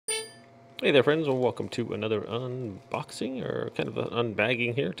Hey there friends, and welcome to another unboxing or kind of an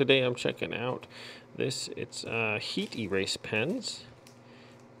unbagging here. Today I'm checking out it's heat erase pens,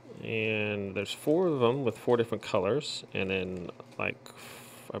 and there's 4 of them with 4 different colors, and then like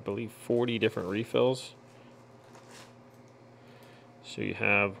I believe 40 different refills. So you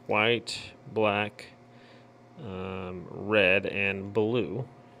have white, black, red, and blue,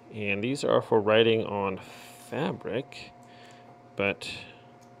 and these are for writing on fabric, but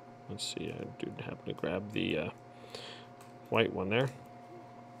let's see, I do happen to grab the white one there.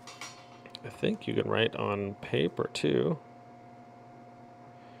 I think you can write on paper too,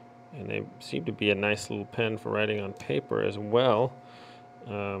 and they seem to be a nice little pen for writing on paper as well,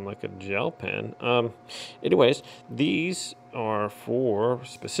 like a gel pen. Anyways, these are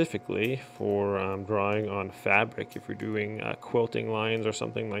specifically for drawing on fabric. If you're doing quilting lines or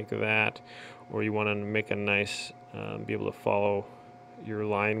something like that, or you want to make a nice, be able to follow your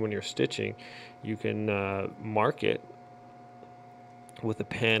line when you're stitching, you can mark it with a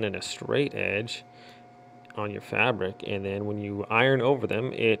pen and a straight edge on your fabric, and then when you iron over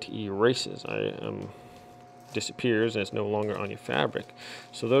them, it erases, disappears, and it's no longer on your fabric.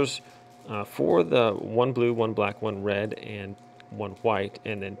 So those for the 1 blue, 1 black, 1 red, and 1 white,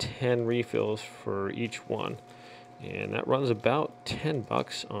 and then 10 refills for each one, and that runs about 10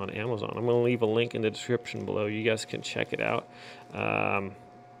 bucks on Amazon. I'm going to leave a link in the description below. You guys can check it out.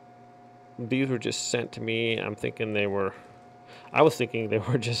 These were just sent to me. I was thinking they were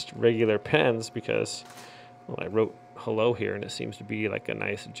just regular pens because, well, I wrote hello here and it seems to be like a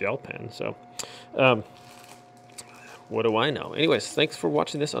nice gel pen. So what do I know? Anyways, thanks for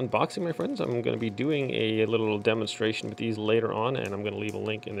watching this unboxing, my friends. I'm going to be doing a little demonstration with these later on, and I'm going to leave a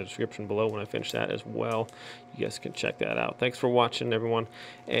link in the description below when I finish that as well. You guys can check that out. Thanks for watching, everyone,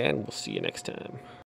 and we'll see you next time.